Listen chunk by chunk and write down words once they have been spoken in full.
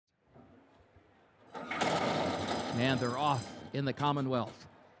And they're off in the Commonwealth.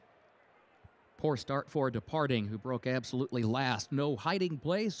 Poor start for Departing, who broke absolutely last. No Hiding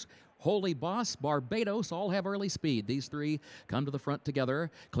Place, Holy Boss, Barbados all have early speed. These three come to the front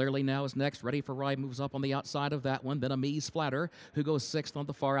together. Clearly Now is next. Ready for Ride moves up on the outside of that one. Then Amise Flatter, who goes sixth on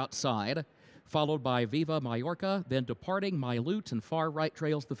the far outside. Followed by Viva Mallorca, then Departing, My Loot, and far right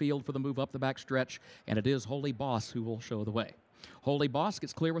trails the field for the move up the back stretch, and it is Holy Boss who will show the way. Holy Boss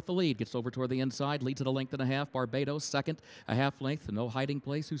gets clear with the lead, gets over toward the inside, leads at a length and a half. Barbados second, a half length. No Hiding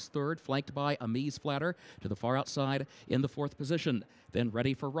Place, who's third, flanked by Amise Flatter to the far outside in the fourth position. Then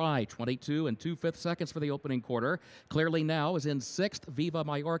Ready for Ride, 22 and 2/5 seconds for the opening quarter. Clearly Now is in sixth, Viva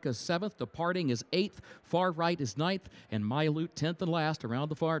Mallorca seventh, Departing is eighth, far right is ninth, and My Loot 10th and last around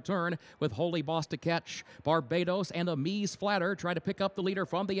the far turn with Holy Boss to catch. Barbados and Amise Flatter try to pick up the leader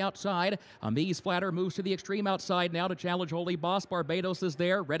from the outside. Amise Flatter moves to the extreme outside now to challenge Holy Boss. Barbados is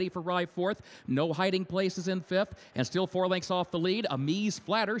there, Ready for Ride fourth, No Hiding Place is in fifth, and still 4 lengths off the lead. Amise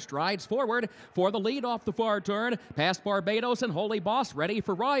Flatter strides forward for the lead off the far turn, past Barbados and Holy Boss. Ready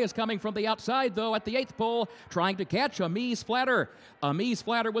for Rye is coming from the outside, though, at the 8th pole, trying to catch Amise Flatter. Amise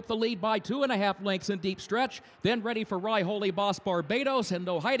Flatter with the lead by 2.5 lengths in deep stretch. Then Ready for Rye, Holy Boss, Barbados, and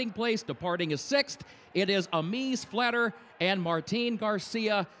No Hiding Place. Departing is sixth. It is Amise Flatter and Martin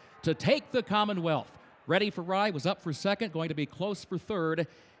Garcia to take the Commonwealth. Ready for Rye was up for second, going to be close for third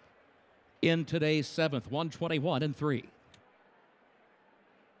in today's seventh, 1:21 and 3.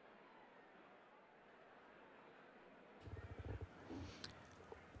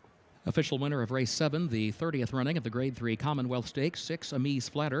 Official winner of race 7, the 30th running of the Grade 3 Commonwealth Stakes, 6 Amise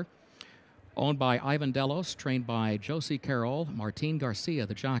Flatter, owned by Ivan Dalos, trained by Josie Carroll, Martin Garcia,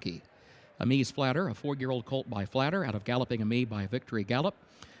 the jockey. Amise Flatter, a 4-year-old colt by Flatter, out of Galloping Ami by Victory Gallop,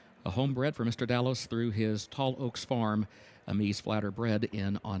 a homebred for Mr. Dalos through his Tall Oaks farm, Amise Flatter bred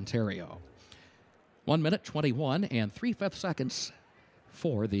in Ontario. 1 minute, 21 and 3/5 seconds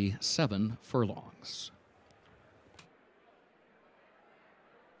for the 7 furlongs.